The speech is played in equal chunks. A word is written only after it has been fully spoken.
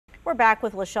We're back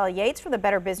with Lechelle Yates from the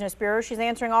Better Business Bureau. She's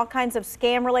answering all kinds of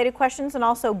scam-related questions and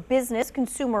also business,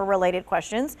 consumer-related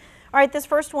questions. All right, this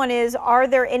first one is, are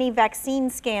there any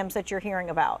vaccine scams that you're hearing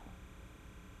about?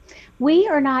 We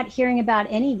are not hearing about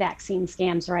any vaccine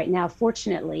scams right now,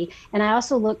 fortunately. And I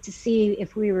also looked to see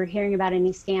if we were hearing about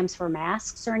any scams for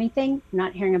masks or anything. I'm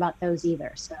not hearing about those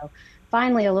either. So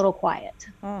finally, a little quiet.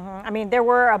 I mean, there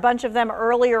were a bunch of them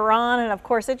earlier on, and of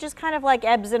course, it just kind of like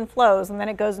ebbs and flows, and then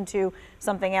it goes into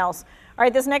something else. All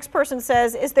right, this next person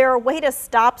says, is there a way to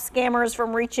stop scammers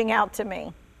from reaching out to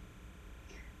me?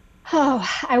 Oh,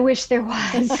 I wish there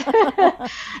was.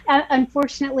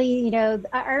 Unfortunately,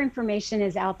 our information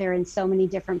is out there in so many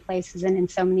different places and in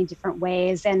so many different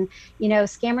ways. And,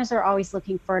 scammers are always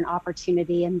looking for an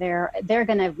opportunity, and they're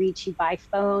going to reach you by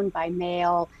phone, by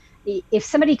mail. If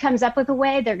somebody comes up with a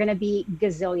way, they're going to be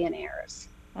gazillionaires.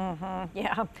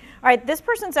 Yeah. All right. This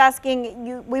person's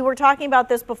asking, we were talking about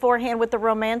this beforehand with the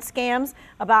romance scams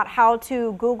about how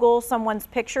to Google someone's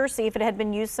picture, see if it had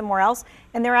been used somewhere else.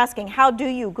 And they're asking, how do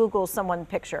you Google someone's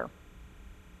picture?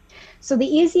 So the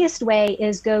easiest way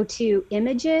is go to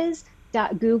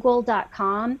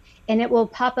images.google.com and it will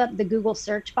pop up the Google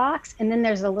search box. And then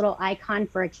there's a little icon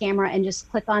for a camera, and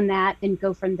just click on that and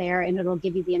go from there, and it'll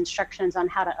give you the instructions on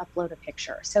how to upload a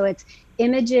picture. So it's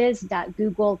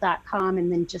images.google.com, and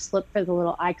then just look for the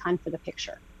little icon for the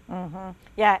picture.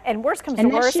 Yeah, and worst comes to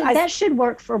worst, that should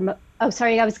work for, oh,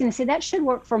 sorry, I was going to say that should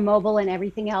work for mobile and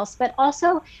everything else. But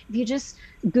also, if you just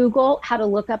Google how to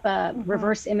look up a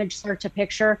reverse image search a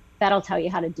picture, that'll tell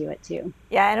you how to do it too.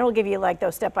 Yeah, and it'll give you like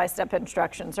those step-by-step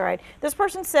instructions. All right. This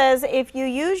person says, if you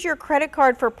use your credit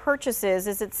card for purchases,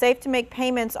 is it safe to make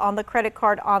payments on the credit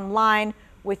card online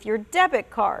with your debit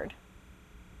card?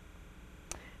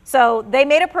 So they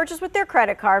made a purchase with their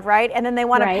credit card, right? And then they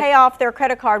want to pay off their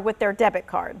credit card with their debit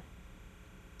card.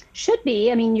 Should be.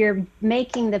 I mean, you're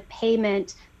making the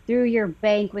payment through your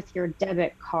bank with your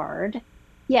debit card.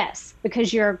 Yes,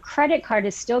 because your credit card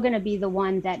is still going to be the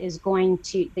one that is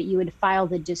that you would file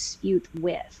the dispute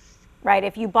with. Right.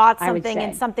 If you bought something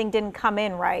and something didn't come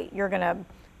in right, you're going to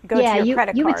go to your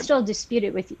credit card. You would still dispute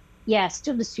it with,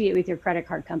 dispute it with your credit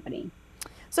card company.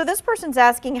 So this person's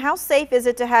asking, how safe is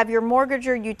it to have your mortgage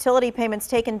or utility payments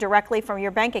taken directly from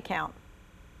your bank account?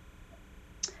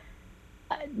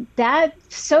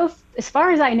 As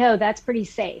far as I know, that's pretty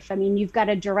safe. I mean, you've got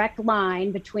a direct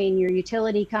line between your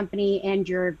utility company and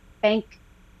your bank,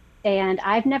 and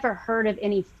I've never heard of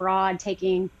any fraud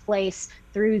taking place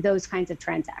through those kinds of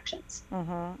transactions.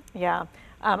 Yeah.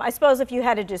 I suppose if you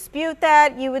had to dispute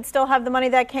that, you would still have the money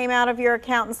that came out of your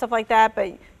account and stuff like that, but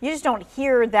you just don't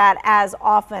hear that as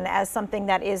often as something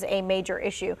that is a major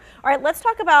issue. All right, let's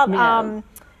talk about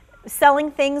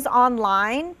selling things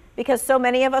online, because so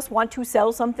many of us want to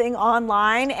sell something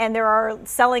online, and there are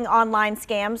selling online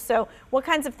scams. So what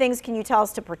kinds of things can you tell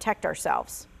us to protect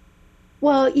ourselves?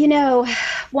 Well,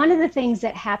 one of the things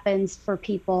that happens for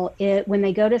people when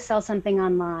they go to sell something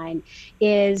online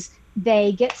is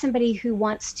they get somebody who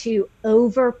wants to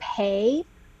overpay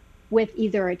with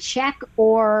either a check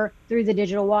or through the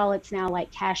digital wallets now, like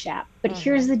Cash App. But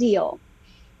here's the deal.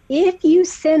 If you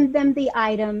send them the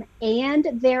item and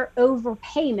their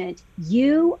overpayment,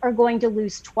 you are going to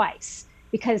lose twice,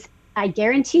 because I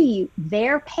guarantee you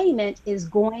their payment is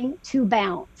going to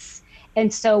bounce.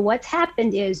 And so what's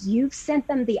happened is you've sent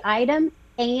them the item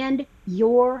and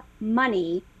your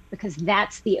money, because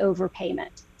that's the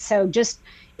overpayment. So just,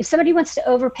 if somebody wants to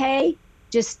overpay,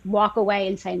 just walk away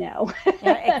and say no.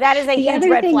 Yeah, that is a huge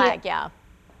red flag,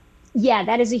 Yeah,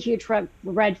 that is a huge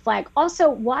red flag. Also,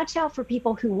 watch out for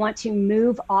people who want to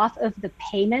move off of the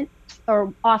payment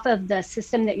or off of the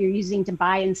system that you're using to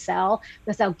buy and sell,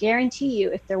 because I'll guarantee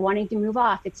you if they're wanting to move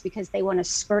off, it's because they want to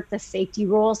skirt the safety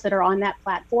rules that are on that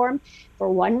platform for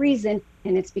one reason,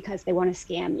 and it's because they want to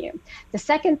scam you. The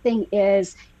second thing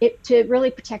is to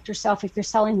really protect yourself if you're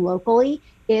selling locally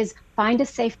is find a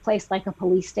safe place like a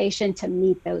police station to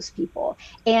meet those people.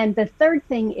 And the third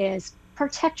thing is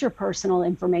protect your personal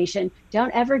information.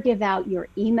 Don't ever give out your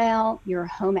email, your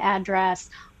home address,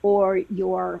 or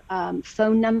your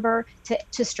phone number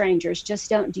to strangers. Just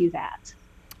don't do that.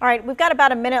 All right, we've got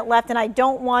about a minute left, and I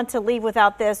don't want to leave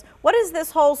without this. What is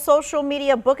this whole social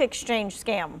media book exchange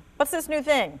scam? What's this new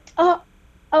thing?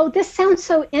 Oh, this sounds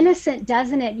so innocent,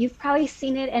 doesn't it? You've probably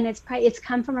seen it, and it's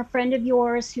come from a friend of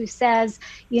yours who says,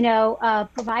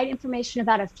 provide information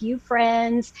about a few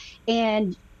friends,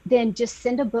 and then just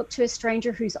send a book to a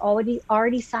stranger who's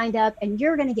already signed up, and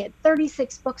you're going to get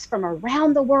 36 books from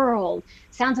around the world.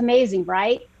 Sounds amazing,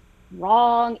 right?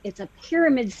 Wrong. It's a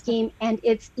pyramid scheme, and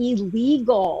it's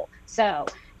illegal. So,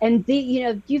 and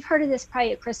you've heard of this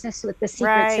probably at Christmas with the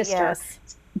Secret Sister. Yes.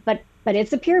 but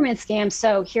it's a pyramid scam.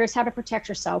 So here's how to protect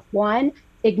yourself. One,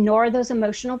 ignore those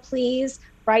emotional pleas.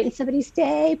 Brighten somebody's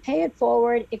day, pay it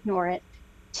forward, ignore it.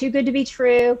 Too good to be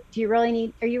true. Are you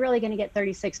really going to get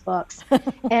 36 bucks?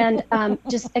 And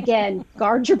just again,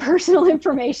 guard your personal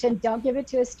information. Don't give it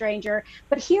to a stranger.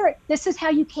 But here, this is how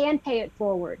you can pay it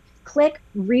forward. Click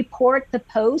report the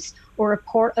post or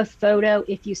report a photo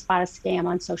if you spot a scam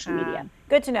on social media.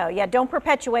 Good to know. Yeah, don't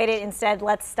perpetuate it. Instead,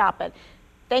 let's stop it.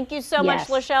 Thank you so much,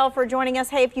 Lechelle, for joining us.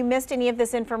 Hey, if you missed any of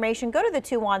this information, go to the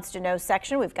 2 Wants to Know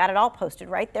section. We've got it all posted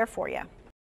right there for you.